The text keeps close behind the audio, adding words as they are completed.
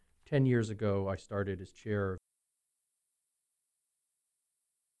10 years ago, I started as chair.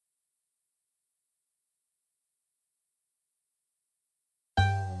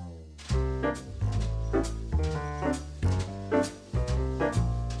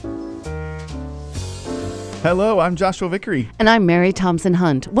 Hello, I'm Joshua Vickery. And I'm Mary Thompson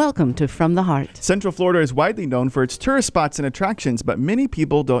Hunt. Welcome to From the Heart. Central Florida is widely known for its tourist spots and attractions, but many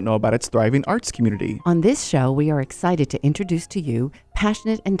people don't know about its thriving arts community. On this show, we are excited to introduce to you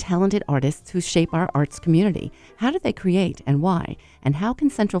passionate and talented artists who shape our arts community. How do they create and why? And how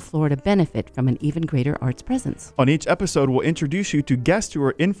can Central Florida benefit from an even greater arts presence? On each episode, we'll introduce you to guests who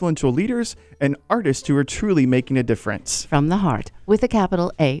are influential leaders and artists who are truly making a difference. From the Heart, with a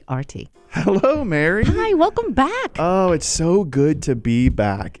capital A-R-T. Hello, Mary. Hi, welcome back. Oh, it's so good to be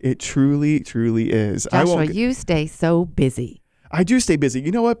back. It truly, truly is. Joshua, you stay so busy. I do stay busy.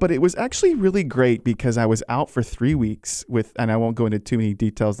 You know what? But it was actually really great because I was out for 3 weeks and I won't go into too many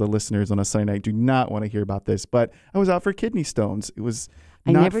details. The listeners on a Sunday night do not want to hear about this, but I was out for kidney stones. It was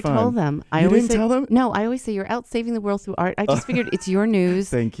I not never fun. told them. You didn't tell them? No, I always say you're out saving the world through art. I just figured it's your news.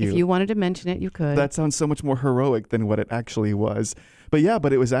 Thank you. If you wanted to mention it, you could. That sounds so much more heroic than what it actually was.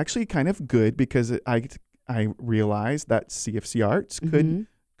 But it was actually kind of good because I realized that CFC Arts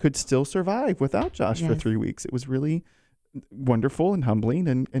could still survive without Josh for 3 weeks. It was really wonderful and humbling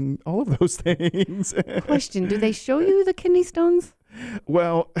and all of those things. Question, do they show you the kidney stones?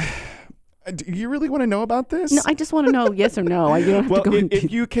 Well, do you really want to know about this? No, I just want to know yes or no. You don't have to go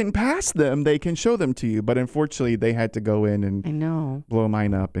if you can pass them, they can show them to you. But unfortunately, they had to go in and blow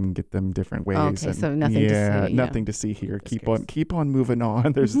mine up and get them different ways. Okay, and so nothing to see. Nothing to see here. Keep on moving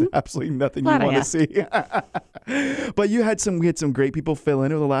on. There's absolutely nothing you want to see. But we had some great people fill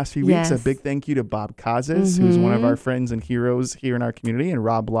in over the last few weeks. A big thank you to Bob Kazis, who's one of our friends and heroes here in our community, and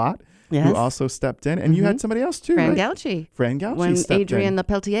Rob Lott. Who also stepped in. And you had somebody else too, Fran right? Gauci. Fran Gauci when stepped Adrian in.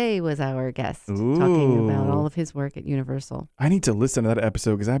 Lepeltier was our guest, talking about all of his work at Universal. I need to listen to that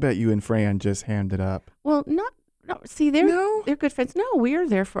episode because I bet you and Fran just hammed it up. Well, they're good friends. No, we're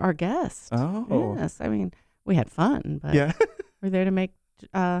there for our guests. Oh. Yes, I mean, we had fun, but we're there to make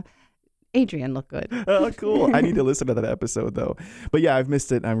Adrian look good. Oh, cool. I need to listen to that episode, though. But I've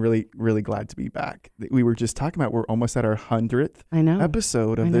missed it. I'm really, really glad to be back. We were just talking about we're almost at our 100th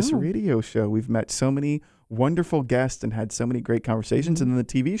episode of this radio show. We've met so many wonderful guests and had so many great conversations. And then the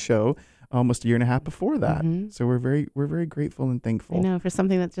TV show almost a year and a half before that. So we're very grateful and thankful. I know, for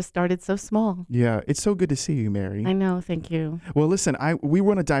something that just started so small. Yeah, it's so good to see you, Mary. I know, thank you. Well, listen, we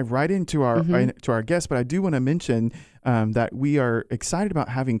want to dive right into our guests, but I do want to mention that we are excited about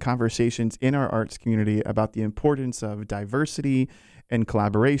having conversations in our arts community about the importance of diversity and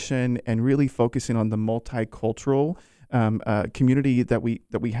collaboration, and really focusing on the multicultural community that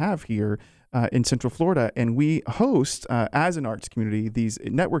we have here in Central Florida. And we host, as an arts community, these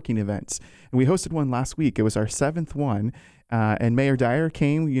networking events. And we hosted one last week. It was our 7th one. And Mayor Dyer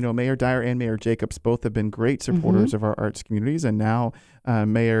came. Mayor Dyer and Mayor Jacobs both have been great supporters of our arts communities. And now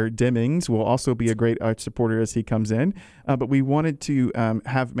Mayor Demings will also be a great arts supporter as he comes in. But we wanted to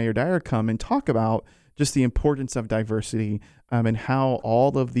have Mayor Dyer come and talk about just the importance of diversity and how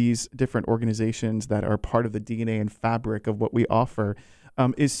all of these different organizations that are part of the DNA and fabric of what we offer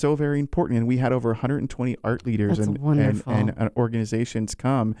is so very important. And we had over 120 art leaders and organizations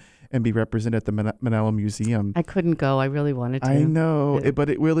come and be represented at the Manalo Museum. I couldn't go. I really wanted to. I know, but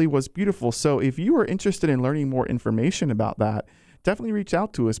it really was beautiful. So if you are interested in learning more information about that, definitely reach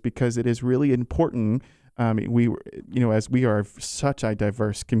out to us because it is really important. As we are such a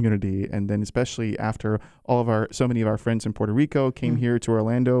diverse community, and then especially after so many of our friends in Puerto Rico came here to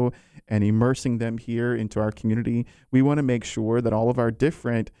Orlando and immersing them here into our community, we want to make sure that all of our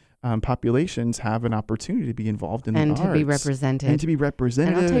different populations have an opportunity to be involved in the arts. And to be represented.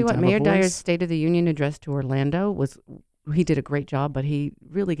 And I'll tell you what, Mayor Dyer's State of the Union address to Orlando he did a great job, but he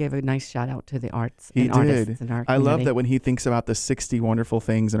really gave a nice shout out to the arts and artists in our community. I love that when he thinks about the 60 wonderful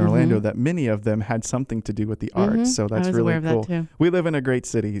things in Orlando, that many of them had something to do with the arts. So that's really cool. Of that too. We live in a great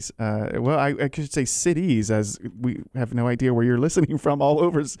cities. I should say cities, as we have no idea where you're listening from all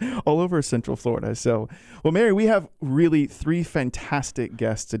over Central Florida. So, well, Mary, we have really 3 fantastic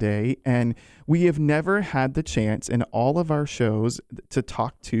guests today, and we have never had the chance in all of our shows to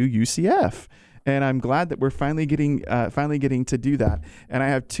talk to UCF. And I'm glad that we're finally getting to do that. And I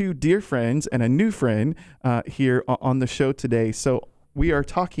have 2 dear friends and a new friend here on the show today. So we are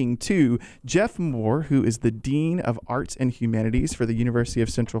talking to Jeff Moore, who is the Dean of Arts and Humanities for the University of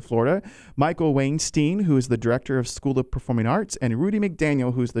Central Florida, Michael Weinstein, who is the Director of School of Performing Arts, and Rudy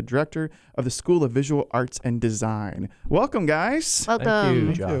McDaniel, who is the Director of the School of Visual Arts and Design. Welcome, guys. Welcome. Thank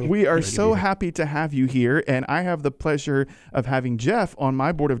you, Josh. We are Great to be so here. happy to have you here, and I have the pleasure of having Jeff on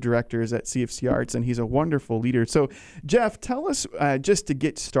my board of directors at CFC Arts, and he's a wonderful leader. So, Jeff, tell us, just to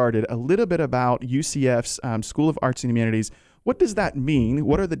get started, a little bit about UCF's School of Arts and Humanities. What does that mean?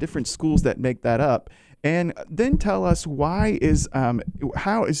 What are the different schools that make that up? And then tell us how is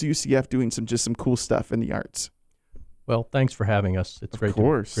UCF doing some cool stuff in the arts? Well, thanks for having us. It's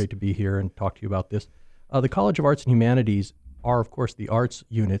great to be here and talk to you about this. The College of Arts and Humanities are, of course, the arts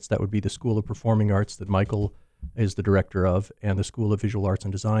units. That would be the School of Performing Arts that Michael is the director of, and the School of Visual Arts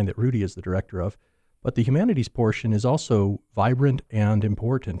and Design that Rudy is the director of. But the humanities portion is also vibrant and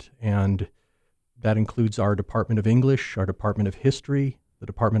important, and that includes our Department of English, our Department of History, the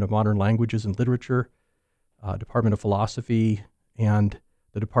Department of Modern Languages and Literature, Department of Philosophy, and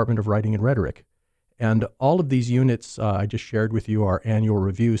the Department of Writing and Rhetoric. And all of these units, I just shared with you our annual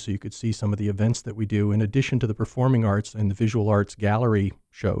review so you could see some of the events that we do. In addition to the performing arts and the visual arts gallery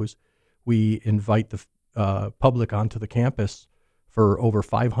shows, we invite the public onto the campus for over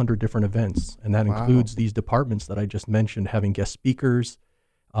 500 different events. And that includes these departments that I just mentioned, having guest speakers.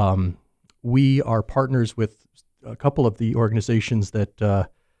 We are partners with a couple of the organizations that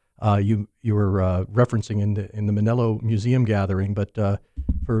you were referencing in the Manello Museum gathering. But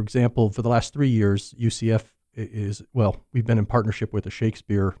for example, for the last 3 years, UCF we've been in partnership with the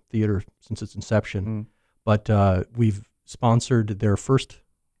Shakespeare Theater since its inception. But we've sponsored their first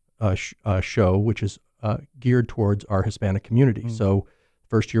show, which is geared towards our Hispanic community. So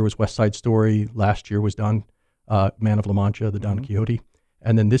first year was West Side Story. Last year was Man of La Mancha, the Don Quixote.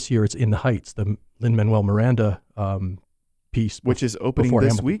 And then this year it's In the Heights, the Lin-Manuel Miranda piece. Which is opening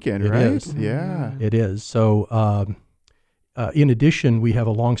this weekend, right? It is. Yeah. It is. So in addition, we have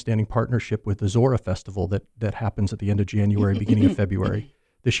a longstanding partnership with the Zora Festival that happens at the end of January, beginning of February.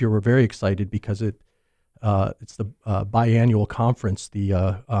 This year we're very excited because it's the biannual conference.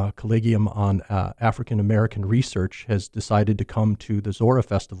 The Collegium on African American Research has decided to come to the Zora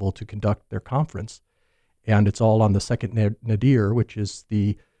Festival to conduct their conference. And it's all on the second nadir, which is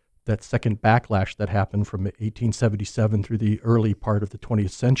that second backlash that happened from 1877 through the early part of the 20th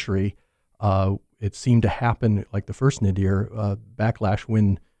century. It seemed to happen like the first nadir backlash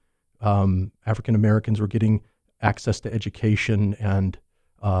when African Americans were getting access to education and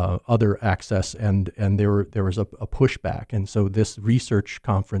other access, and there was a pushback. And so this research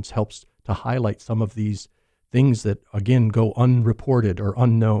conference helps to highlight some of these things that, again, go unreported or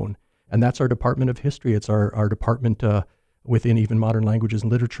unknown. And that's our Department of History. It's our department within even Modern Languages and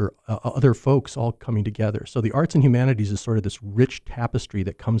Literature, other folks all coming together. So the arts and humanities is sort of this rich tapestry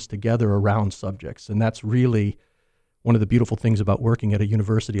that comes together around subjects. And that's really one of the beautiful things about working at a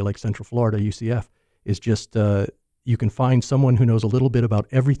university like Central Florida, UCF, is just you can find someone who knows a little bit about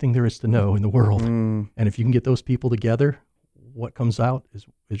everything there is to know in the world. And if you can get those people together, what comes out is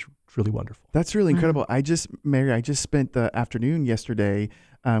truly wonderful. That's really incredible. Mary, I just spent the afternoon yesterday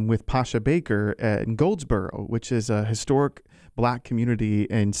with Pasha Baker in Goldsboro, which is a historic Black community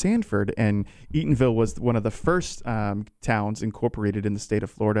in Sanford, and Eatonville was one of the first towns incorporated in the state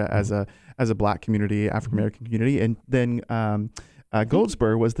of Florida as a Black community, African American community, and then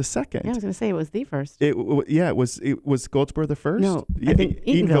Goldsboro was the second. Yeah, I was going to say it was the first. It was Goldsboro the first? No, I think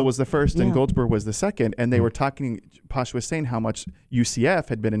Eatonville was the first, and Yeah. Goldsboro was the second. And they were talking, Posh was saying how much UCF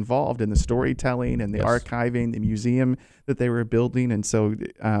had been involved in the storytelling and the archiving, the museum that they were building. And so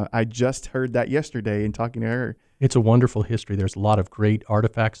I just heard that yesterday in talking to her. It's a wonderful history. There's a lot of great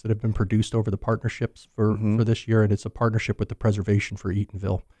artifacts that have been produced over the partnerships for this year, and it's a partnership with the Preservation for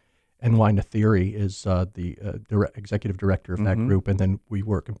Eatonville. NY Nathiri is the executive director of that group, and then we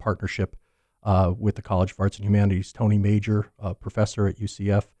work in partnership with the College of Arts and Humanities. Tony Major, professor at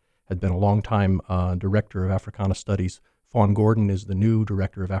UCF, had been a longtime director of Africana Studies. Fawn Gordon is the new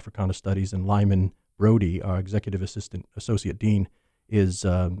director of Africana Studies, and Lyman Brody, our executive associate dean, is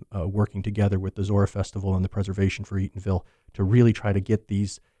working together with the Zora Festival and the Preservation for Eatonville to really try to get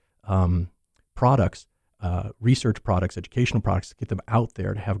these products, research products, educational products, to get them out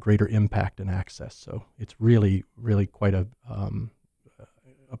there to have greater impact and access. So it's really, really quite a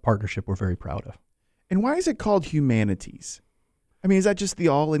partnership we're very proud of. And why is it called humanities? I mean, is that just the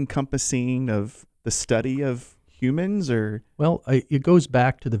all-encompassing of the study of humans, or? Well, it goes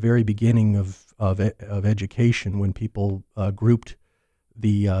back to the very beginning of education, when people grouped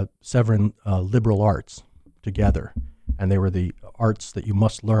the seven liberal arts together, and they were the arts that you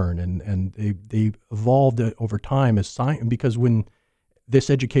must learn, and they evolved over time as science, because when this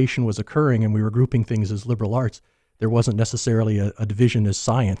education was occurring and we were grouping things as liberal arts, there wasn't necessarily a division as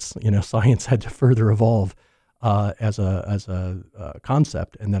science. Science had to further evolve as a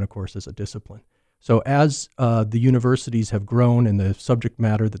concept, and then, of course, as a discipline. So as the universities have grown and the subject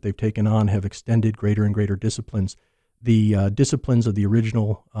matter that they've taken on have extended greater and greater disciplines, the disciplines of the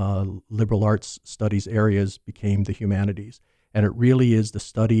original liberal arts studies areas became the humanities. And it really is the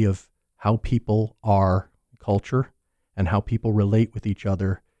study of how people are, culture, and how people relate with each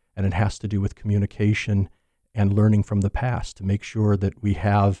other. And it has to do with communication and learning from the past to make sure that we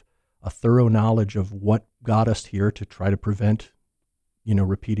have a thorough knowledge of what got us here to try to prevent,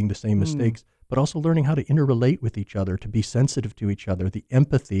 repeating the same mistakes, but also learning how to interrelate with each other, to be sensitive to each other. The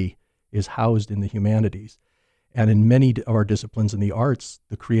empathy is housed in the humanities. And in many of our disciplines in the arts,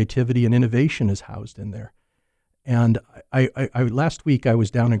 the creativity and innovation is housed in there. And I last week I was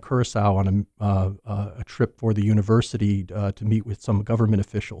down in Curacao on a trip for the university to meet with some government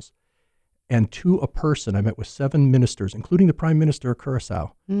officials. And to a person, I met with 7 ministers, including the Prime Minister of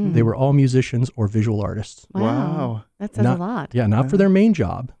Curacao. They were all musicians or visual artists. Wow. That says a lot. Yeah, not for their main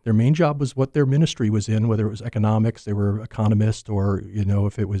job. Their main job was what their ministry was in, whether it was economics, they were economists, or,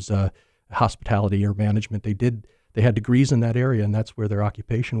 if it was hospitality or management. They had degrees in that area, and that's where their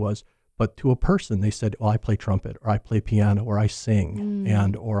occupation was. But to a person, they said, well, I play trumpet, or I play piano, or I sing,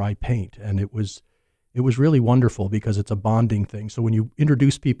 or I paint. And it was really wonderful because it's a bonding thing. So when you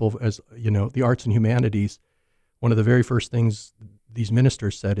introduce people as, the arts and humanities, one of the very first things these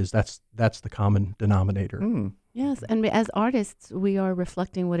ministers said is that's the common denominator. Yes, and as artists, we are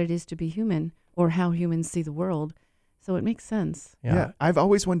reflecting what it is to be human, or how humans see the world. So it makes sense. Yeah. I've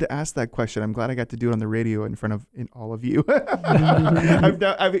always wanted to ask that question. I'm glad I got to do it on the radio in front of all of you.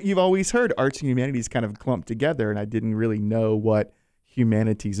 You've always heard arts and humanities kind of clumped together, and I didn't really know what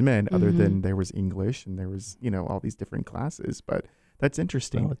humanities meant other than there was English and there was, all these different classes. But that's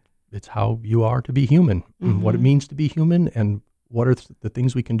interesting. Well, it's how you are to be human, what it means to be human, and what are the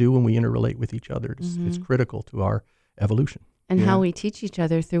things we can do when we interrelate with each other. It's critical to our evolution. And how we teach each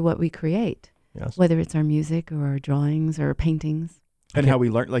other through what we create. Yes. Whether it's our music or our drawings or paintings. And how we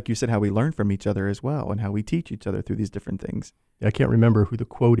learn, like you said, how we learn from each other as well, and how we teach each other through these different things. I can't remember who the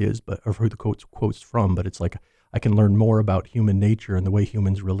quote is, or who the quote's from, but it's like, I can learn more about human nature and the way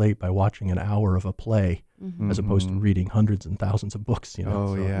humans relate by watching an hour of a play, as opposed to reading hundreds and thousands of books.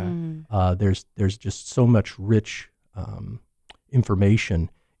 There's just so much rich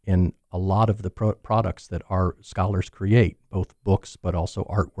information in a lot of the products that our scholars create, both books but also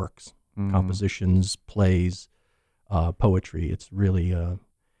artworks. Compositions, plays, poetry. It's really,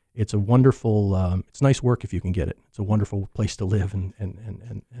 it's a wonderful, it's nice work if you can get it. It's a wonderful place to live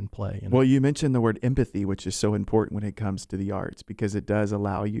and play. Well, you mentioned the word empathy, which is so important when it comes to the arts, because it does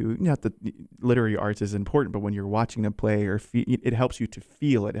allow you, not that literary arts is important, but when you're watching a play, it helps you to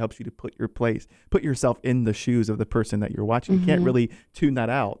feel it. It helps you to put yourself in the shoes of the person that you're watching. You can't really tune that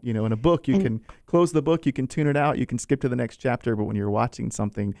out. In a book, you can close the book, you can tune it out, you can skip to the next chapter, but when you're watching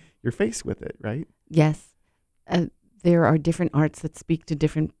something, you're faced with it, right? Yes. There are different arts that speak to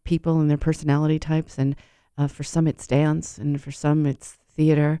different people and their personality types. And for some, it's dance. And for some, it's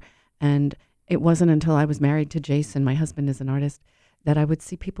theater. And it wasn't until I was married to Jason, my husband is an artist, that I would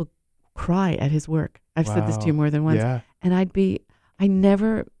see people cry at his work. I've said this to you more than once. Yeah. And I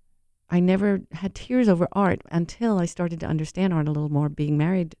never had tears over art until I started to understand art a little more, being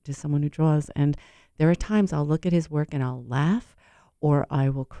married to someone who draws. And there are times I'll look at his work and I'll laugh, or I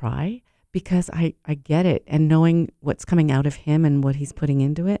will cry, because I get it. And knowing what's coming out of him and what he's putting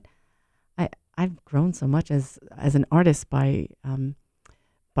into it, I've grown so much as an artist by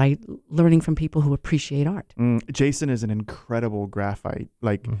learning from people who appreciate art. Jason is an incredible graphite.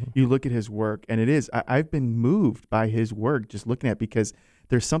 Like, you look at his work, and it is, I've been moved by his work just looking at it, because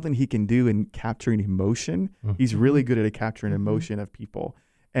there's something he can do in capturing emotion. He's really good at capturing emotion of people.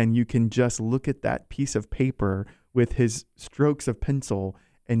 And you can just look at that piece of paper with his strokes of pencil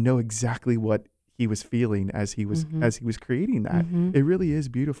and know exactly what he was feeling as he was creating that. It really is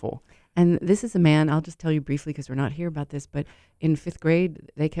beautiful. And this is a man, I'll just tell you briefly because we're not here about this, but in 5th grade,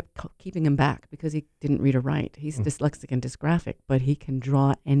 they kept keeping him back because he didn't read or write. He's dyslexic and dysgraphic, but he can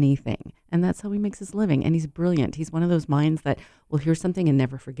draw anything. And that's how he makes his living. And he's brilliant. He's one of those minds that will hear something and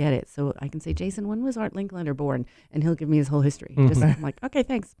never forget it. So I can say, Jason, when was Art Linklander born? And he'll give me his whole history. I'm like, okay,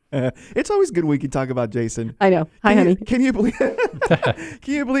 thanks. It's always good when we can talk about Jason. I know. Hi, honey. Can you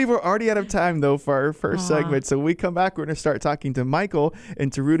believe we're already out of time, though, for our first segment? So when we come back, we're going to start talking to Michael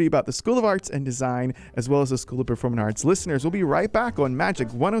and to Rudy about the School of Arts and Design, as well as the School of Performing Arts. Listeners, we'll be right back on Magic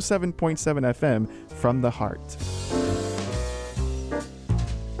 107.7 FM from the heart.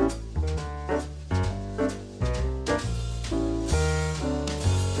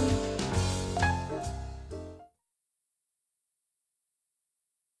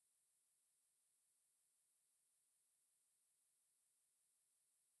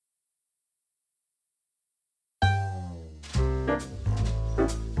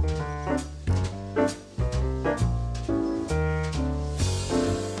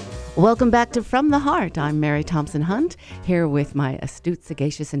 Welcome back to From the Heart. I'm Mary Thompson Hunt, here with my astute,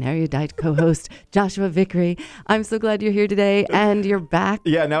 sagacious, and erudite co-host, Joshua Vickery. I'm so glad you're here today, and you're back.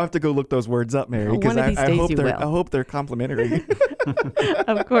 Yeah, now I have to go look those words up, Mary, because I hope they're complimentary.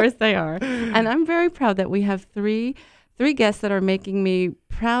 Of course they are. And I'm very proud that we have three guests that are making me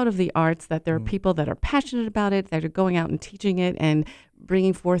proud of the arts, that there are people that are passionate about it, that are going out and teaching it and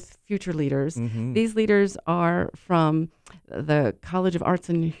bringing forth future leaders. These leaders are from the College of Arts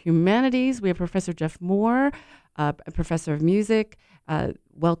and Humanities. We have Professor Jeff Moore, a professor of music.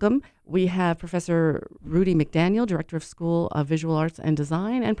 Welcome. We have Professor Rudy McDaniel, Director of School of Visual Arts and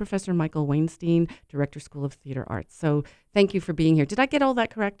Design, and Professor Michael Weinstein, Director, School of Theater Arts. So thank you for being here. Did I get all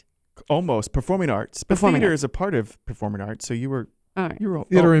that correct? Almost. Performing arts. But theater is a part of performing arts, so you were... All right.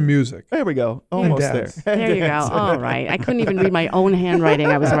 Theater and music. There we go. Almost there. There you go. All right. I couldn't even read my own handwriting.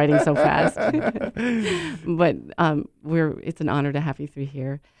 I was writing so fast. But it's an honor to have you three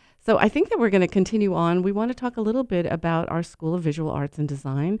here. So I think that we're going to continue on. We want to talk a little bit about our School of Visual Arts and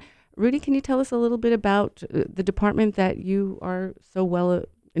Design. Rudy, can you tell us a little bit about the department that you are so well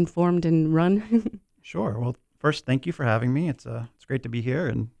informed and run? Sure. Well, first, thank you for having me. It's great to be here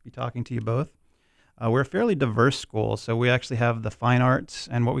and be talking to you both. We're a fairly diverse school, so we actually have the fine arts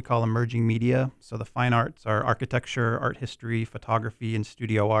and what we call emerging media. So the fine arts are architecture, art history, photography, and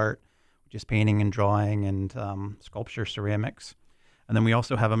studio art, which is painting and drawing and sculpture, ceramics. And then we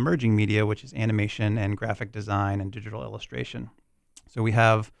also have emerging media, which is animation and graphic design and digital illustration. So we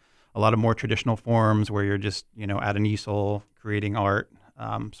have a lot of more traditional forms where you're just, at an easel creating art,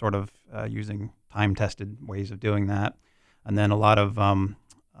 using time-tested ways of doing that. And then a lot of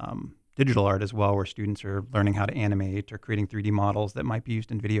digital art as well, where students are learning how to animate or creating 3D models that might be used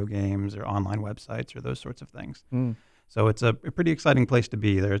in video games or online websites or those sorts of things. So it's a pretty exciting place to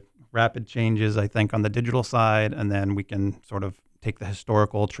be. There are rapid changes, I think, on the digital side, and then we can sort of take the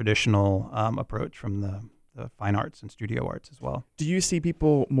historical, traditional approach from the fine arts and studio arts as well. Do you see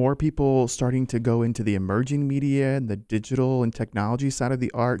more people starting to go into the emerging media and the digital and technology side of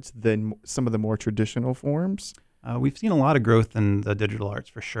the arts than some of the more traditional forms? We've seen a lot of growth in the digital arts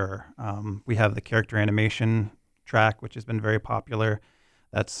for sure. We have the character animation track, which has been very popular.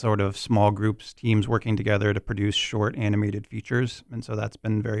 That's sort of small groups, teams working together to produce short animated features. And so that's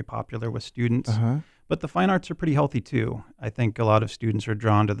been very popular with students. But the fine arts are pretty healthy too. I think a lot of students are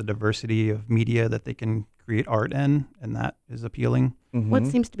drawn to the diversity of media that they can create art in, and that is appealing. What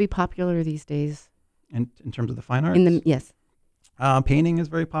seems to be popular these days? In terms of the fine arts? Yes. Painting is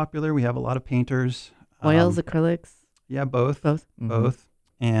very popular. We have a lot of painters. Oils, acrylics? Yeah, both. Both? Both.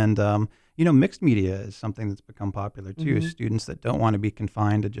 And, mixed media is something that's become popular too. Students that don't want to be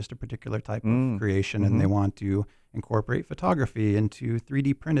confined to just a particular type of creation, and they want to incorporate photography into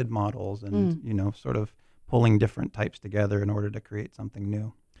 3D printed models and, sort of pulling different types together in order to create something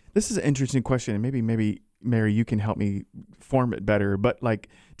new. This is an interesting question, and maybe Mary, you can help me form it better. But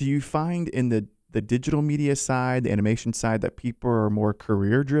do you find in the digital media side, the animation side, that people are more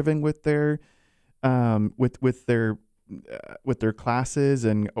career driven with their with their classes,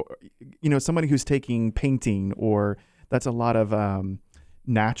 and somebody who's taking painting, or that's a lot of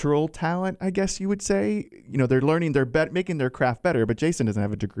natural talent, I guess you would say. They're learning, making their craft better. But Jason doesn't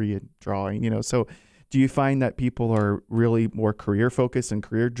have a degree in drawing. So do you find that people are really more career focused and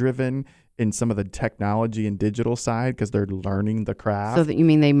career driven in some of the technology and digital side because they're learning the craft? So that you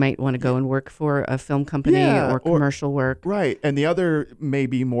mean they might want to go and work for a film company or commercial work, right? And the other may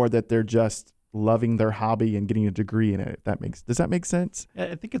be more that they're just loving their hobby and getting a degree in it. Does that make sense?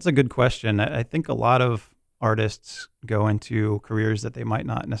 I think it's a good question. I think a lot of artists go into careers that they might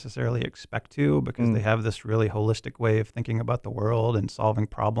not necessarily expect to, because they have this really holistic way of thinking about the world and solving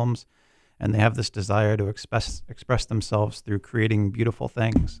problems. And they have this desire to express themselves through creating beautiful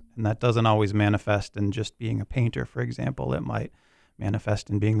things. And that doesn't always manifest in just being a painter, for example. It might manifest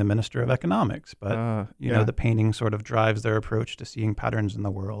in being the Minister of Economics. But, the painting sort of drives their approach to seeing patterns in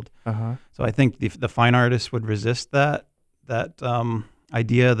the world. So I think the fine artists would resist that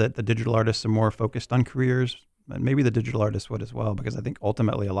idea that the digital artists are more focused on careers. And maybe the digital artists would as well, because I think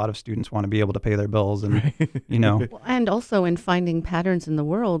ultimately a lot of students want to be able to pay their bills and, And also in finding patterns in the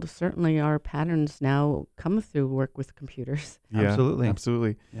world, certainly our patterns now come through work with computers. Yeah,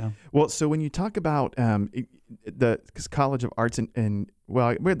 absolutely. Yeah. Well, so when you talk about the College of Arts and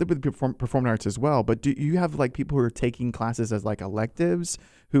with performing arts as well, but do you have people who are taking classes as electives,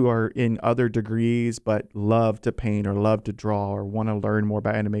 who are in other degrees but love to paint or love to draw or want to learn more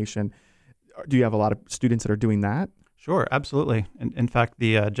about animation? Do you have a lot of students that are doing that? Sure, absolutely. In fact,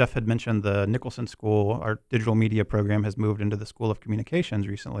 Jeff had mentioned the Nicholson School. Our digital media program has moved into the School of Communications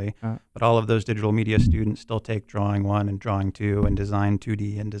recently, but all of those digital media students still take Drawing 1 and Drawing 2 and Design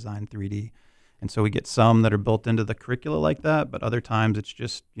 2D and Design 3D. And so we get some that are built into the curricula like that, but other times it's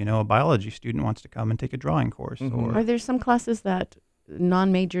just, a biology student wants to come and take a drawing course. Mm-hmm. Are there some classes that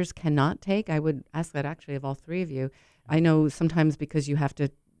non-majors cannot take? I would ask that actually of all three of you. I know sometimes because you have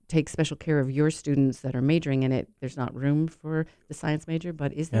to take special care of your students that are majoring in it, there's not room for the science major,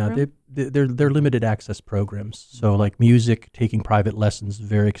 but is there room? They're limited access programs. So like music, taking private lessons,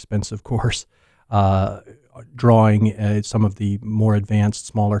 very expensive course. Drawing, some of the more advanced,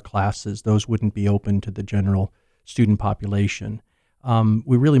 smaller classes, those wouldn't be open to the general student population.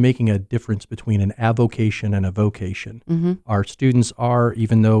 We're really making a difference between an avocation and a vocation. Mm-hmm. Our students are,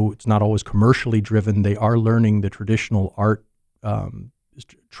 even though it's not always commercially driven, they are learning the traditional art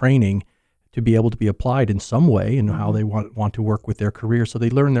training to be able to be applied in some way and how they want to work with their career. So they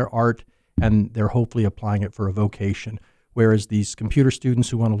learn their art and they're hopefully applying it for a vocation. Whereas these computer students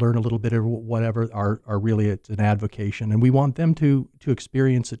who want to learn a little bit of whatever are really, it's an avocation. And we want them to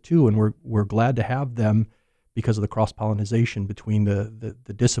experience it too. And we're glad to have them because of the cross-pollination between the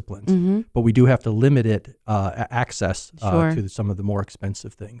disciplines. Mm-hmm. But we do have to limit it, access Sure. to some of the more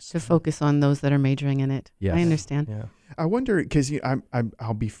expensive things. To focus on those that are majoring in it. Yes. I understand. Yeah. I wonder, because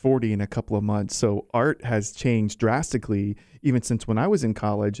I'll be 40 in a couple of months, so art has changed drastically even since when I was in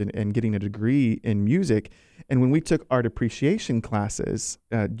college and getting a degree in music. And when we took art appreciation classes,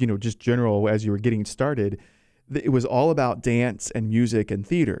 just general as you were getting started, it was all about dance and music and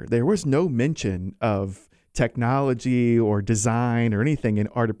theater. There was no mention of technology or design or anything in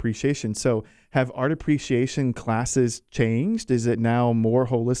art appreciation. So have art appreciation classes changed? Is it now more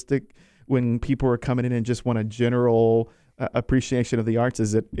holistic when people are coming in and just want a general appreciation of the arts?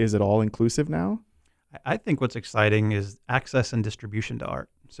 Is it all inclusive now? I think what's exciting is access and distribution to art.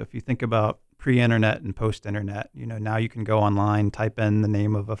 So if you think about pre-internet and post-internet, now you can go online, type in the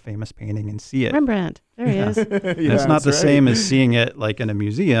name of a famous painting and see it. Rembrandt, there he is. It's not the same as seeing it like in a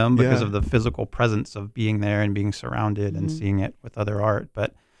museum because of the physical presence of being there and being surrounded and seeing it with other art.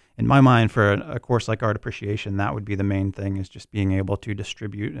 But in my mind, for a course like art appreciation, that would be the main thing, is just being able to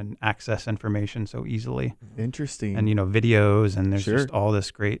distribute and access information so easily. Interesting. And, videos, and there's just all this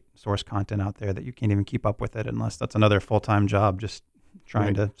great source content out there that you can't even keep up with it unless that's another full-time job, just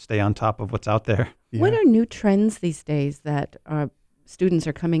trying to stay on top of what's out there. Yeah. What are new trends these days that students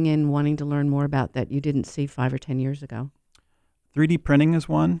are coming in wanting to learn more about that you didn't see 5 or 10 years ago? 3D printing is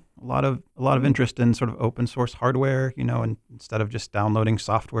one. A lot of interest in sort of open source hardware, and instead of just downloading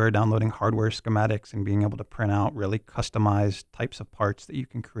software, downloading hardware schematics and being able to print out really customized types of parts that you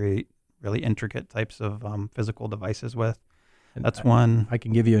can create really intricate types of physical devices with. And that's one. I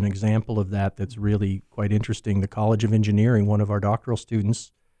can give you an example of that's really quite interesting. The College of Engineering, one of our doctoral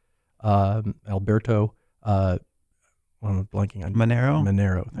students, Alberto, I'm blanking on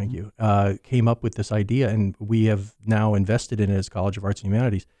Monero, thank you, came up with this idea, and we have now invested in it as College of Arts and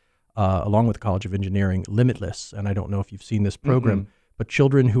Humanities, along with the College of Engineering, Limitless. And I don't know if you've seen this program, but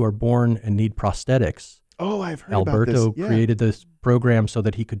children who are born and need prosthetics. Oh, I've heard Alberto about this. Alberto created this program so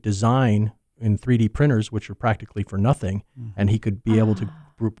that he could design in 3D printers, which are practically for nothing, and he could be able to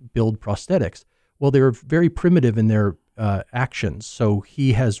build prosthetics. Well, they were very primitive in their actions, so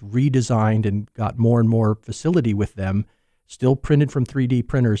he has redesigned and got more and more facility with them, still printed from 3D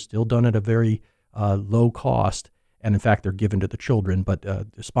printers, still done at a very low cost, and in fact, they're given to the children, but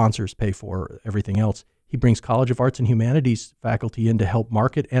the sponsors pay for everything else. He brings College of Arts and Humanities faculty in to help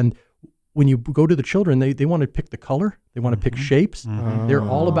market, and when you go to the children, they want to pick the color, they want to pick shapes. They're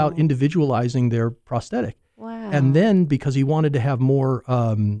all about individualizing their prosthetic. Wow. And then because he wanted to have more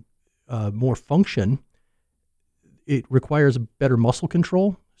function, it requires better muscle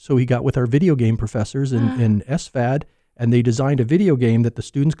control. So he got with our video game professors in SFAD, and they designed a video game that the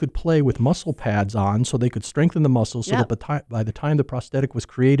students could play with muscle pads on, so they could strengthen the muscles so that by the time the prosthetic was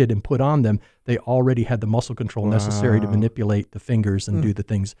created and put on them, they already had the muscle control necessary to manipulate the fingers and do the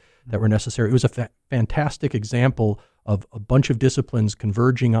things that were necessary. It was a fantastic example of a bunch of disciplines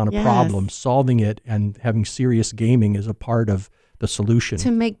converging on a problem, solving it, and having serious gaming as a part of the solution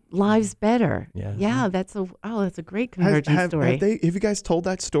to make lives better. Yeah. That's a great convergence story. Have you guys told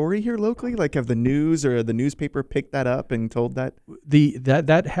that story here locally? Like, have the news or the newspaper picked that up and told that?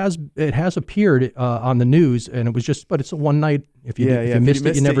 It has appeared on the news, and it was but it's a one night. If you missed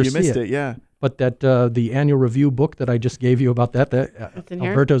it, you never see it. Yeah. But the annual review book that I just gave you about that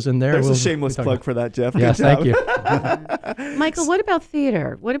Alberto's in there. There's a shameless plug for that, Jeff. Yes, thank you. Michael, what about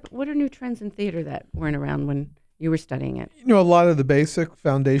theater? What are new trends in theater that weren't around when you were studying it? A lot of the basic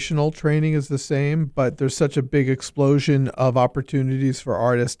foundational training is the same, but there's such a big explosion of opportunities for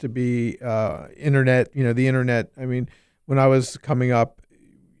artists to be internet. The internet. I mean, when I was coming up,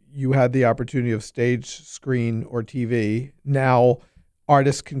 you had the opportunity of stage, screen, or TV. Now,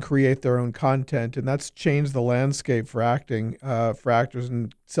 artists can create their own content, and that's changed the landscape for acting, for actors,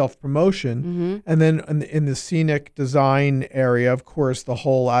 and self-promotion. Mm-hmm. And then in the scenic design area, of course, the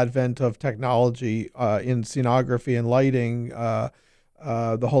whole advent of technology in scenography and lighting,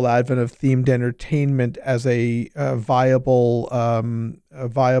 the whole advent of themed entertainment as a viable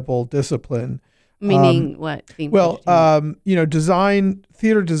discipline. Meaning what? Theater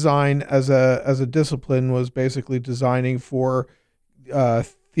design as a discipline was basically designing for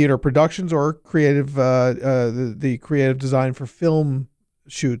theater productions or creative, the creative design for film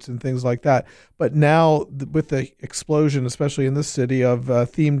shoots and things like that. But now with the explosion, especially in this city, of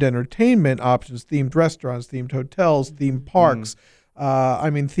themed entertainment options, themed restaurants, themed hotels, themed parks,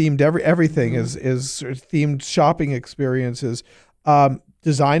 themed everything is themed shopping experiences.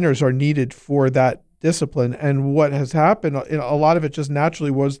 Designers are needed for that discipline. And what has happened, a lot of it just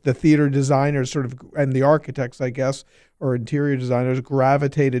naturally was the theater designers and the architects, I guess, or interior designers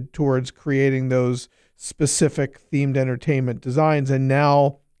gravitated towards creating those specific themed entertainment designs. And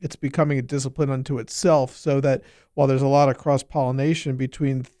now it's becoming a discipline unto itself, so that while there's a lot of cross-pollination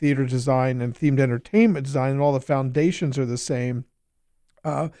between theater design and themed entertainment design, and all the foundations are the same,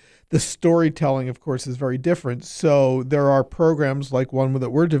 the storytelling, of course, is very different. So there are programs like one that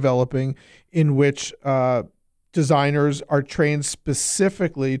we're developing in which designers are trained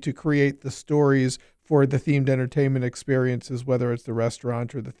specifically to create the stories for the themed entertainment experiences, whether it's the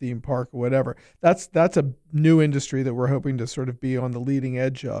restaurant or the theme park or whatever. That's a new industry that we're hoping to sort of be on the leading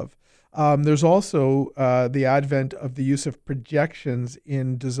edge of. There's also the advent of the use of projections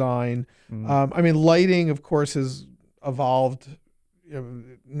in design. Lighting, of course, has evolved.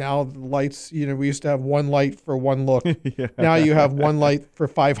 Now the lights, we used to have one light for one look. Yeah. Now you have one light for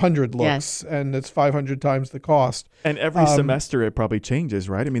 500 looks, yes. And it's 500 times the cost. And every semester it probably changes,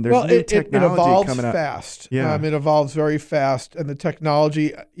 right? I mean, there's new technology evolves coming up. Fast. Yeah. It evolves very fast, and the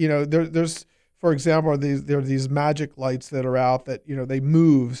technology, there's, for example, there are these magic lights that are out that, they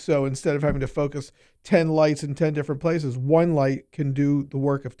move. So instead of having to focus 10 lights in 10 different places, one light can do the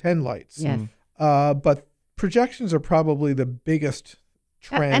work of 10 lights. Yes. But projections are probably the biggest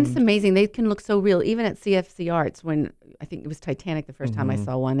trend. And it's amazing. They can look so real, even at CFC Arts, when I think it was Titanic the first time I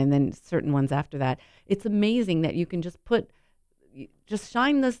saw one, and then certain ones after that. It's amazing that you can just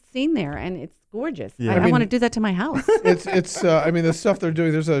shine the scene there, and it's gorgeous. Yeah. I want to do that to my house. It's the stuff they're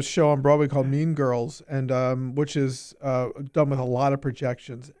doing. There's a show on Broadway called Mean Girls, and which is done with a lot of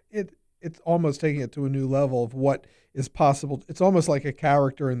projections. It's almost taking it to a new level of what is possible. It's almost like a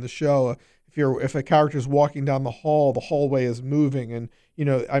character in the show. If a character is walking down the hallway is moving, and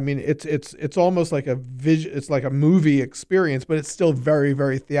it's almost like it's like a movie experience, but it's still very,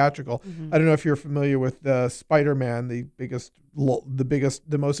 very theatrical. Mm-hmm. I don't know if you're familiar with Spider-Man,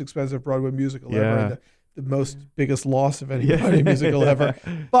 the most expensive Broadway musical ever, and the biggest loss of any Broadway musical ever.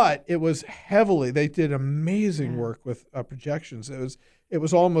 But it was they did amazing work with projections. It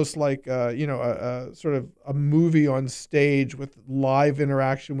was almost like a sort of a movie on stage with live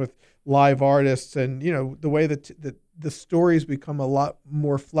interaction with live artists, and the way that the stories become a lot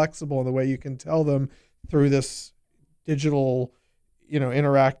more flexible in the way you can tell them through this digital,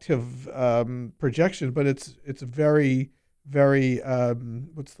 interactive projection. But it's very, very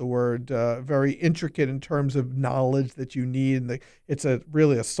very intricate in terms of knowledge that you need. And it's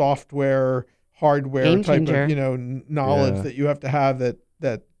really a software, hardware Game type changer. of knowledge that you have to have that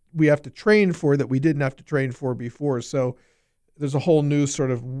we have to train for, that we didn't have to train for before. So there's a whole new sort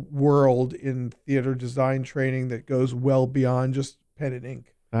of world in theater design training that goes well beyond just pen and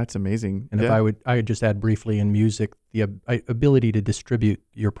ink. That's amazing. And if I would just add briefly, in music, the ability to distribute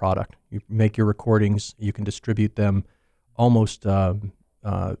your product. You make your recordings, you can distribute them almost by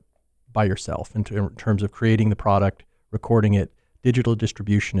yourself in terms of creating the product, recording it. Digital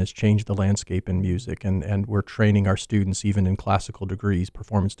distribution has changed the landscape in music, and we're training our students, even in classical degrees,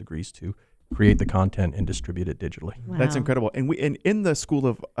 performance degrees, to create the content and distribute it digitally. Wow. That's incredible. And in the School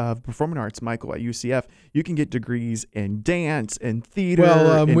of Performing Arts, Michael, at UCF, you can get degrees in dance and theater.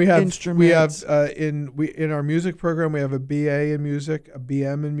 Well, and we have instruments. in our music program, we have a BA in music, a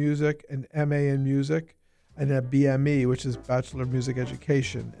BM in music, an MA in music, and a BME, which is Bachelor of Music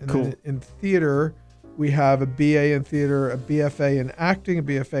Education. And cool. Then in theater, we have a BA in theater, a BFA in acting, a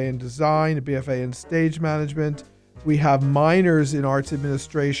BFA in design, a BFA in stage management, We have minors in arts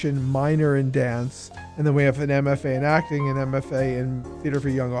administration, minor in dance, and then we have an MFA in acting and MFA in theater for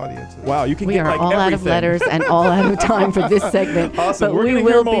young audiences. Wow, you can we get are like all everything. out of letters and all out of time for this segment. Awesome. But We're we gonna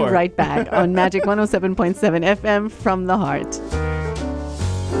hear will be more. right back on Magic 107.7 FM from the heart.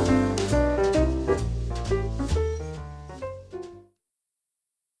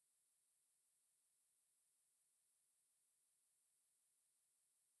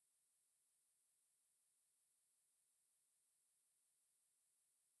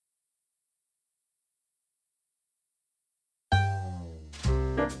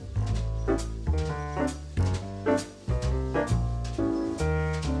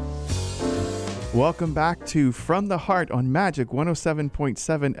 Welcome back to From the Heart on Magic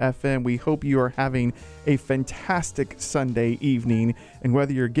 107.7 FM. We hope you are having a fantastic Sunday evening. And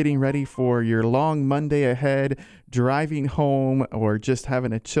whether you're getting ready for your long Monday ahead, driving home, or just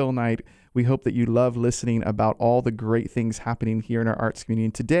having a chill night, we hope that you love listening about all the great things happening here in our arts community.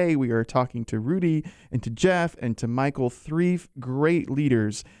 And today we are talking to Rudy and to Jeff and to Michael, three great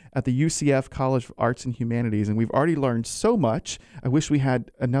leaders at the UCF College of Arts and Humanities. And we've already learned so much. I wish we had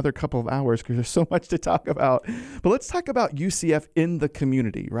another couple of hours because there's so much to talk about. But let's talk about UCF in the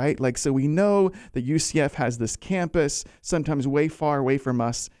community, right? Like, so we know that UCF has this campus, sometimes way far away from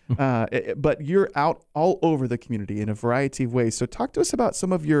us, but you're out all over the community in a variety of ways. So talk to us about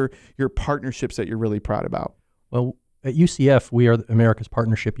some of your partnerships that you're really proud about. Well, at UCF, we are America's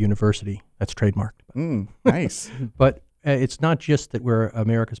Partnership University. That's trademarked. Nice. But it's not just that we're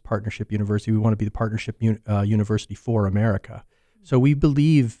America's Partnership University. We want to be the Partnership University for America. So we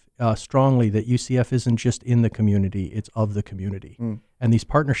believe strongly that UCF isn't just in the community, it's of the community. And these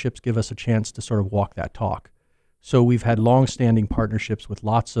partnerships give us a chance to sort of walk that talk. So we've had long-standing partnerships with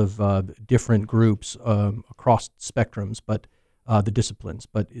lots of different groups across spectrums, but the disciplines.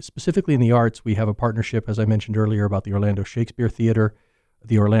 But specifically in the arts, we have a partnership, as I mentioned earlier, about the Orlando Shakespeare Theater,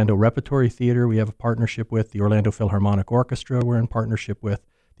 the Orlando Repertory Theater we have a partnership with, the Orlando Philharmonic Orchestra we're in partnership with,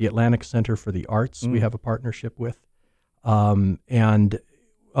 the Atlantic Center for the Arts we have a partnership with. Our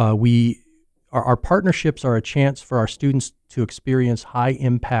partnerships are a chance for our students to experience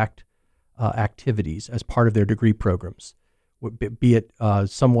high-impact activities as part of their degree programs, be it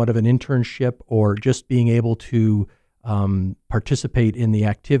somewhat of an internship or just being able to participate in the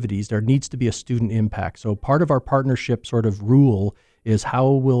activities. There needs to be a student impact. So part of our partnership sort of rule is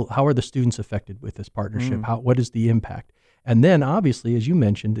how are the students affected with this partnership? What is the impact? And then obviously, as you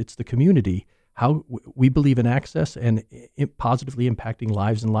mentioned, it's the community. How we believe in access and positively impacting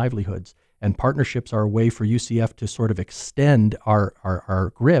lives and livelihoods. And partnerships are a way for UCF to sort of extend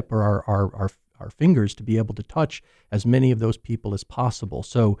our grip or our fingers to be able to touch as many of those people as possible.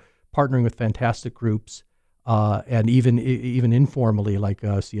 So partnering with fantastic groups and even informally like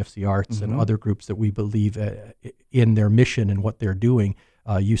CFC Arts and other groups that we believe in their mission and what they're doing,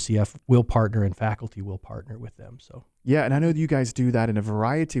 UCF will partner and faculty will partner with them. So yeah, and I know that you guys do that in a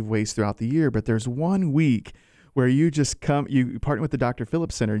variety of ways throughout the year, but there's one week where you partner with the Dr.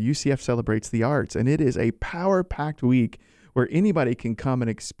 Phillips Center. UCF celebrates the arts, and it is a power-packed week where anybody can come and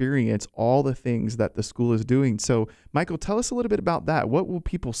experience all the things that the school is doing. So, Michael, tell us a little bit about that. What will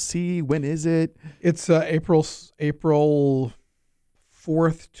people see? When is it? It's April 4th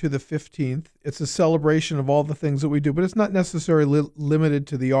to the 15th. It's a celebration of all the things that we do, but it's not necessarily limited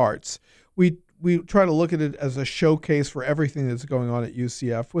to the arts. We try to look at it as a showcase for everything that's going on at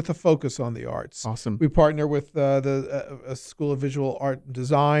UCF with a focus on the arts. Awesome. We partner with the School of Visual Art and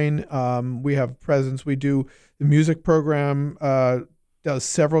Design. We have presence. We do the music program, does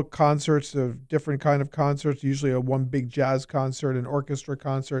several concerts of different kind of concerts, usually one big jazz concert, an orchestra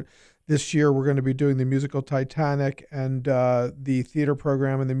concert. This year, we're going to be doing the musical Titanic, and the theater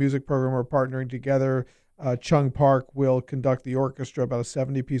program and the music program are partnering together. Chung Park will conduct the orchestra, about a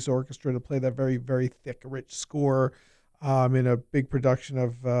 70-piece orchestra, to play that very, very thick, rich score in a big production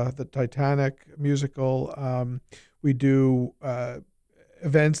of the Titanic musical. We do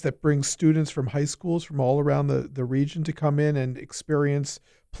events that bring students from high schools from all around the region to come in and experience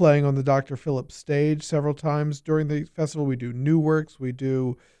playing on the Dr. Phillips stage several times during the festival. We do new works. We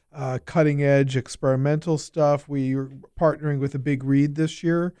do cutting-edge experimental stuff. We are partnering with a Big Read this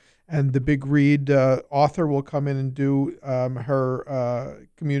year, and the Big Read author will come in and do her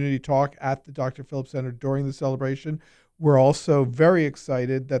community talk at the Dr. Phillips Center during the celebration. We're also very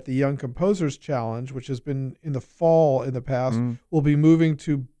excited that the Young Composers Challenge, which has been in the fall in the past, will be moving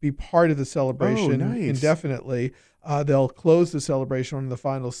to be part of the celebration indefinitely. They'll close the celebration on the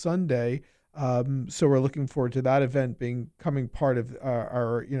final Sunday. So we're looking forward to that event becoming part of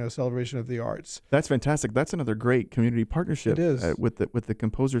our celebration of the arts. That's fantastic. That's another great community partnership. It is. With the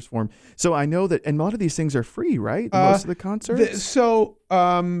Composers Forum. So I know that, and a lot of these things are free, right? Most of the concerts.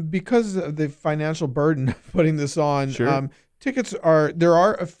 Because of the financial burden of putting this on, Sure. Tickets there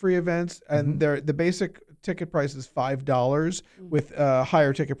are free events, and the basic ticket price is $5 with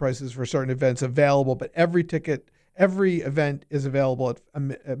higher ticket prices for certain events available. But every event is available at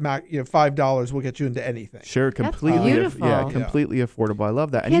 $5 will get you into anything. Sure, completely. beautiful. Completely affordable. I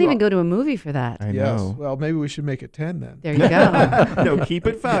love that. Can't even go to a movie for that. I Yes. know. Well, maybe we should make it 10 then. There you go. No, keep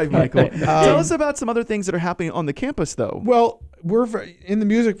it 5, Michael. Tell us about some other things that are happening on the campus, though. Well, we're in the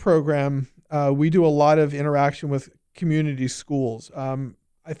music program. We do a lot of interaction with community schools.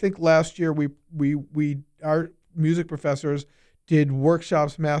 I think last year our music professors did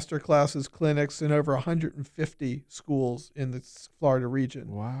workshops, master classes, clinics in over 150 schools in the Florida region.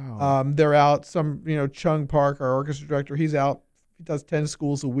 Wow. They're out. Chung Park, our orchestra director, he's out. He does 10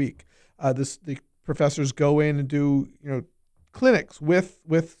 schools a week. The professors go in and do clinics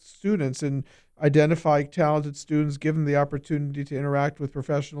with students and identify talented students, give them the opportunity to interact with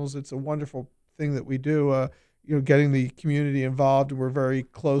professionals. It's a wonderful thing that we do. Getting the community involved, and we're very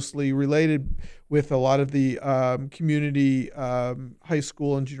closely related with a lot of the community high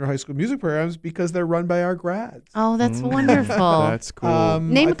school and junior high school music programs because they're run by our grads. Oh, that's wonderful. That's cool.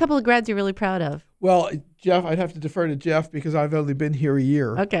 Name a couple of grads you're really proud of. Well, Jeff, I'd have to defer to Jeff because I've only been here a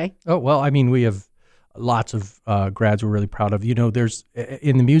year. Okay. Oh, well, I mean, we have lots of grads we're really proud of. There's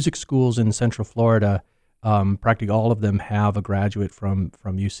in the music schools in Central Florida, practically all of them have a graduate from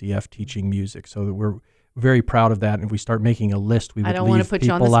UCF teaching music. So we're very proud of that. And if we start making a list, we would I don't want to put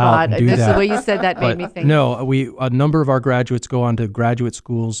you on the people out spot. and do Just that. the way you said that made me think. No, a number of our graduates go on to graduate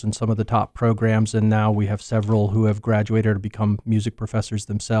schools in some of the top programs, and now we have several who have graduated or become music professors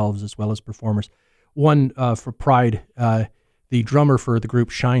themselves as well as performers. One for pride, the drummer for the group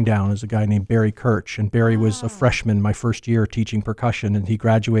Shinedown is a guy named Barry Kirch, and Barry was a freshman my first year teaching percussion, and he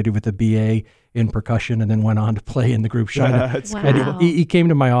graduated with a BA in percussion and then went on to play in the group Shinedown. That's Wow. cool. And he came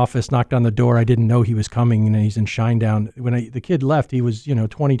to my office, knocked on the door. I didn't know he was coming, and he's in Shinedown. When the kid left, he was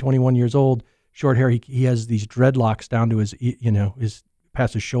 20, 21 years old, short hair. He has these dreadlocks down to his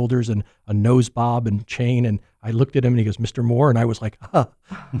past his shoulders and a nose bob and chain. And I looked at him and he goes, "Mr. Moore," and I was like,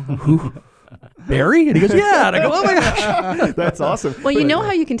 "Who? Barry?" And he goes, "Yeah." And I go, "Oh my gosh." That's awesome. Well, you know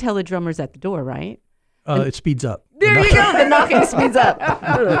how you can tell the drummer's at the door, right? It speeds up. There you go. The knocking speeds up.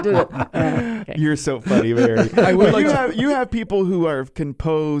 Okay. You're so funny, Barry. You have people who are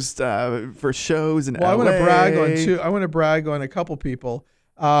composed for shows and Well, I want to brag on a couple people.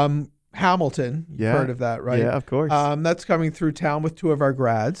 Hamilton, you've heard of that, right? Yeah, of course. That's coming through town with 2 of our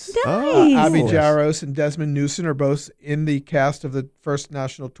grads. Nice. Abby Jaros and Desmond Newson are both in the cast of the first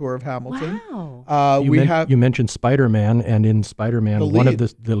national tour of Hamilton. Wow. You mentioned Spider-Man, and in Spider-Man, one of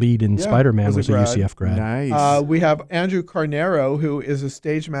the lead in Spider-Man was a UCF grad. Nice. We have Andrew Carnero, who is a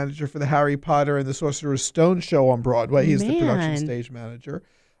stage manager for the Harry Potter and the Sorcerer's Stone show on Broadway. He's the production stage manager.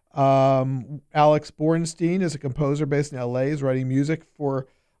 Alex Bornstein is a composer based in LA. He's writing music for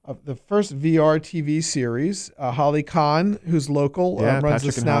the first VR TV series. Holly Kahn, who's local, runs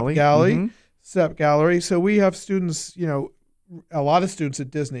Patrick the and Holly. Snap Gallery. So we have students, a lot of students at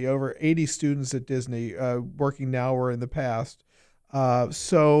Disney, over 80 students at Disney, working now or in the past.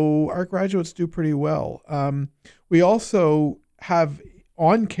 So our graduates do pretty well. We also have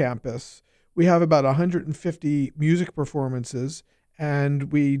on campus, we have about 150 music performances,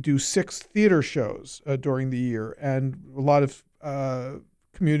 and we do 6 theater shows during the year, and a lot of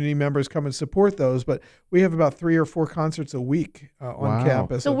community members come and support those, but we have about 3 or 4 concerts a week on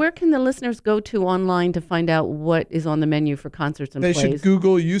campus. So where can the listeners go to online to find out what is on the menu for concerts and They plays? should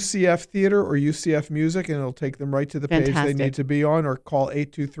Google UCF Theater or UCF Music, and it'll take them right to the page they need to be on, or call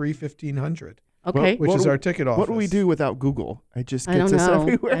 823-1500. Okay. Which is our ticket office. What do we do without Google? It just I gets don't us know.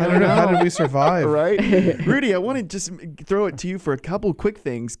 everywhere. I don't know. How did we survive? Right? Rudy, I want to just throw it to you for a couple quick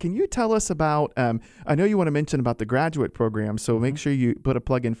things. Can you tell us about, I know you want to mention about the graduate program, so make sure you put a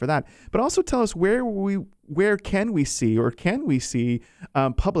plug in for that. But also tell us where can we see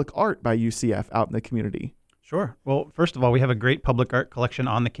public art by UCF out in the community? Sure. Well, first of all, we have a great public art collection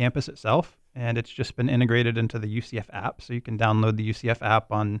on the campus itself, and it's just been integrated into the UCF app. So you can download the UCF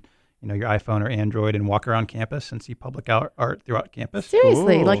app on your iPhone or Android and walk around campus and see public art throughout campus.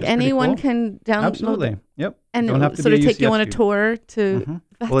 Seriously, Cool. like Which is pretty anyone cool. can download Absolutely. it? Yep. And Don't have to sort be of a take you UCF on a student. tour to.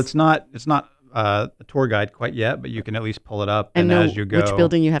 Well, it's not a tour guide quite yet, but you can at least pull it up and know as you go. which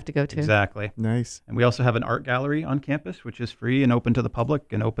building you have to go to. Exactly. Nice. And we also have an art gallery on campus, which is free and open to the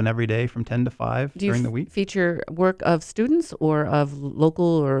public and open every day from 10 to 5 during the week. Feature work of students or of local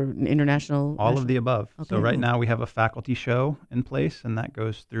or international? All of the above. Okay. So right now we have a faculty show in place, and that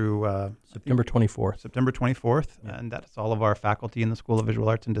goes through September 24th. September 24th, and that's all of our faculty in the School of Visual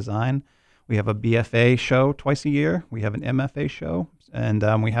Arts and Design. We have a BFA show twice a year. We have an MFA show, and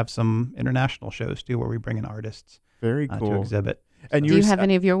we have some international shows too, where we bring in artists Very cool. to exhibit. And do you have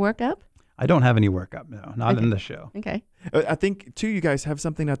any of your work up? I don't have any work up, no, not in the show. Okay. I think too, you guys have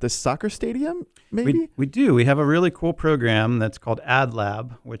something at the soccer stadium, maybe? We do. We have a really cool program that's called Ad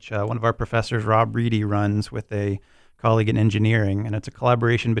Lab, which one of our professors, Rob Reedy, runs with a colleague in engineering, and it's a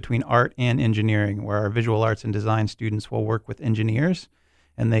collaboration between art and engineering, where our visual arts and design students will work with engineers,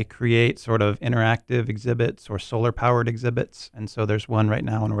 and they create sort of interactive exhibits or solar-powered exhibits. And so there's one right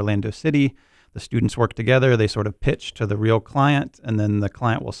now in Orlando City. The students work together, they sort of pitch to the real client, and then the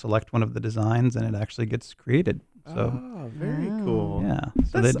client will select one of the designs, and it actually gets created. So, very cool. yeah.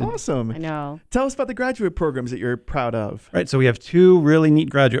 So That's awesome. I know. Tell us about the graduate programs that you're proud of. Right, so we have two really neat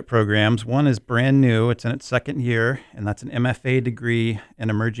graduate programs. One is brand new, it's in its second year, and that's an MFA degree in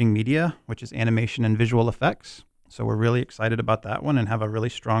emerging media, which is animation and visual effects. So we're really excited about that one and have a really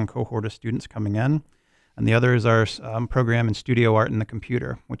strong cohort of students coming in. And the other is our program in studio art and the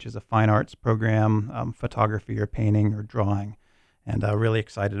computer, which is a fine arts program, photography or painting or drawing. And really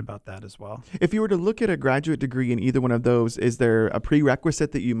excited about that as well. If you were to look at a graduate degree in either one of those, is there a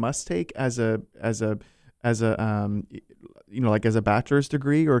prerequisite that you must take as a bachelor's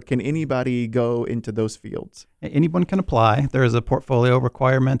degree, or can anybody go into those fields? Anyone can apply. There is a portfolio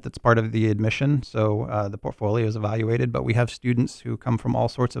requirement that's part of the admission, so the portfolio is evaluated, but we have students who come from all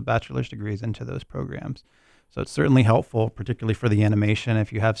sorts of bachelor's degrees into those programs. So it's certainly helpful, particularly for the animation,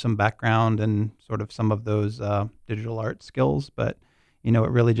 if you have some background in sort of some of those digital art skills, but it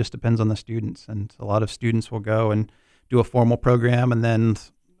really just depends on the students, and a lot of students will go and do a formal program, and then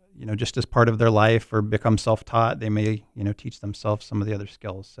just as part of their life or become self-taught, they may, teach themselves some of the other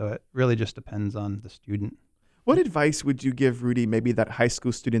skills. So it really just depends on the student. What advice would you give, Rudy, maybe that high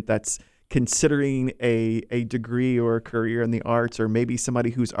school student that's considering a degree or a career in the arts, or maybe somebody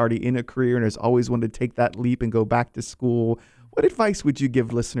who's already in a career and has always wanted to take that leap and go back to school? What advice would you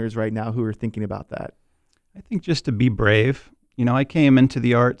give listeners right now who are thinking about that? I think just to be brave. I came into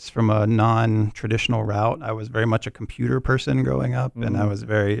the arts from a non-traditional route. I was very much a computer person growing up, and I was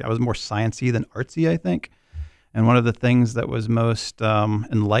more sciencey than artsy, I think. And one of the things that was most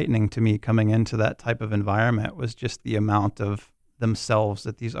enlightening to me coming into that type of environment was just the amount of themselves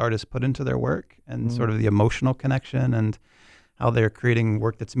that these artists put into their work, and sort of the emotional connection and how they're creating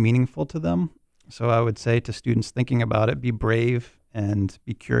work that's meaningful to them. So I would say to students thinking about it, be brave and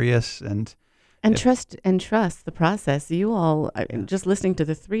be curious and trust the process. You all, just listening to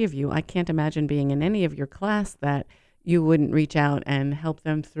the three of you, I can't imagine being in any of your class that you wouldn't reach out and help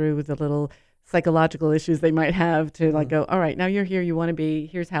them through the little psychological issues they might have to go, all right, now you're here, you want to be,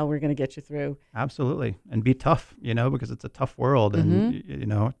 here's how we're going to get you through. Absolutely. And be tough, because it's a tough world, and,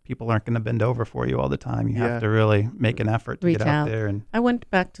 people aren't going to bend over for you all the time. You have to really make an effort to reach get out there. And I went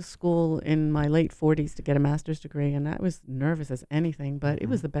back to school in my late 40s to get a master's degree, and I was nervous as anything, but it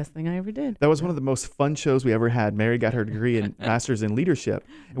was the best thing I ever did. That was one of the most fun shows we ever had. Mary got her degree in master's in leadership,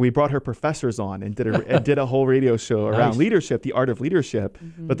 and we brought her professors on and did a whole radio show around leadership, the art of leadership,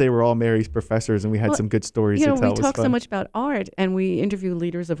 but they were all Mary's professors, and we had some good stories to tell. We talk so much about art, and we interview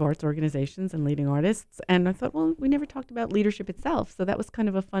leaders of arts organizations and leading artists, and I thought, well, we never talked about leadership itself, so that was kind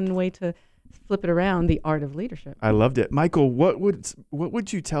of a fun way to flip it around, the art of leadership. I loved it. Michael, what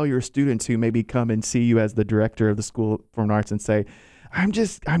would you tell your students who maybe come and see you as the director of the School of Performing Arts and say,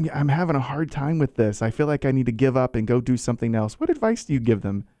 I'm having a hard time with this, I feel like I need to give up and go do something else? What advice do you give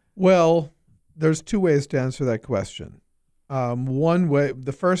them? Well, there's two ways to answer that question. One way,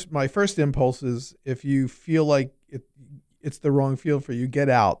 my first impulse is, if you feel like it's the wrong field for you, get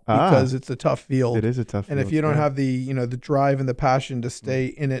out, because it's a tough field. It is a tough field. And if you don't have the drive and the passion to stay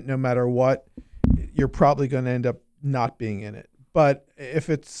in it no matter what, you're probably going to end up not being in it. But if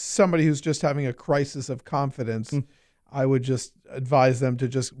it's somebody who's just having a crisis of confidence, I would just advise them to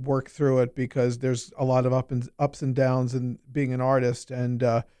just work through it, because there's a lot of ups and downs in being an artist, and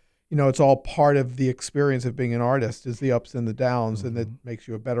it's all part of the experience of being an artist, is the ups and the downs, and that makes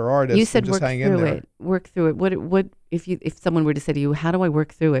you a better artist. You said just work through it. What if someone were to say to you, how do I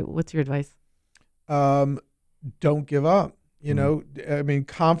work through it? What's your advice? Don't give up.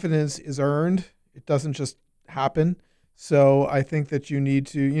 Confidence is earned. It doesn't just happen. So I think that you need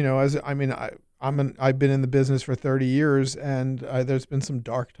to, I've been in the business for 30 years, and there's been some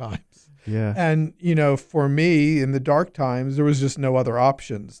dark times. Yeah. And, for me, in the dark times, there was just no other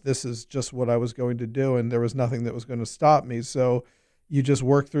options. This is just what I was going to do, and there was nothing that was going to stop me. So you just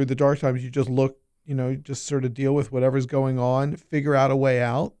work through the dark times. You just look, just sort of deal with whatever's going on, figure out a way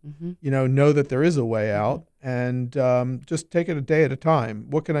out, know that there is a way out, and just take it a day at a time.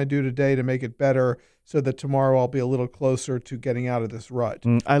 What can I do today to make it better so that tomorrow I'll be a little closer to getting out of this rut?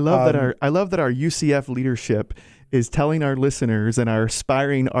 I love that our UCF leadership is telling our listeners and our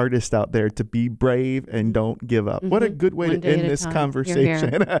aspiring artists out there to be brave and don't give up. What a good way to end this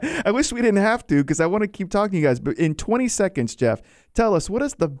conversation. I wish we didn't have to, because I want to keep talking to you guys. But in 20 seconds, Jeff, tell us, what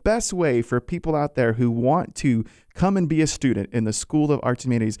is the best way for people out there who want to come and be a student in the School of Arts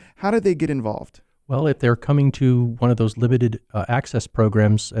and Humanities? How do they get involved? Well, if they're coming to one of those limited access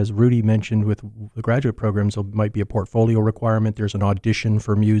programs, as Rudy mentioned with the graduate programs, there might be a portfolio requirement. There's an audition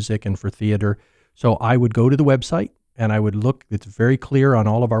for music and for theater. So I would go to the website and I would look. It's very clear on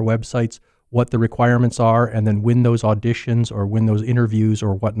all of our websites what the requirements are, and then when those auditions or when those interviews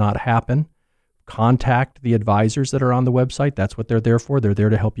or whatnot happen, contact the advisors that are on the website. That's what they're there for. They're there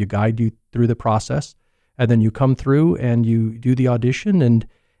to help you, guide you through the process. And then you come through and you do the audition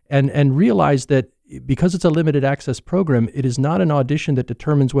and realize that because it's a limited access program, it is not an audition that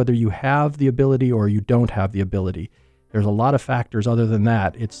determines whether you have the ability or you don't have the ability. There's a lot of factors other than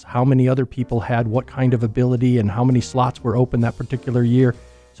that. It's how many other people had what kind of ability and how many slots were open that particular year.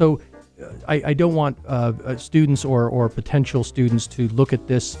 So I don't want students or potential students to look at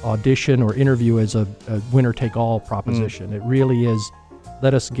this audition or interview as a winner-take-all proposition. It really is,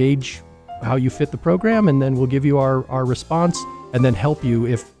 let us gauge how you fit the program, and then we'll give you our response, and then help you.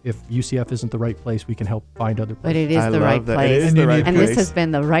 If UCF isn't the right place, we can help find other places. But it is the right place. And this has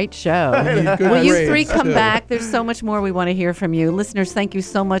been the right show. Will you three come back? There's so much more we want to hear from you. Listeners, thank you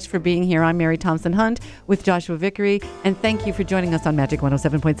so much for being here. I'm Mary Thompson Hunt with Joshua Vickery, and thank you for joining us on Magic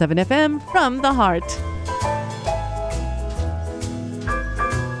 107.7 FM from the Heart.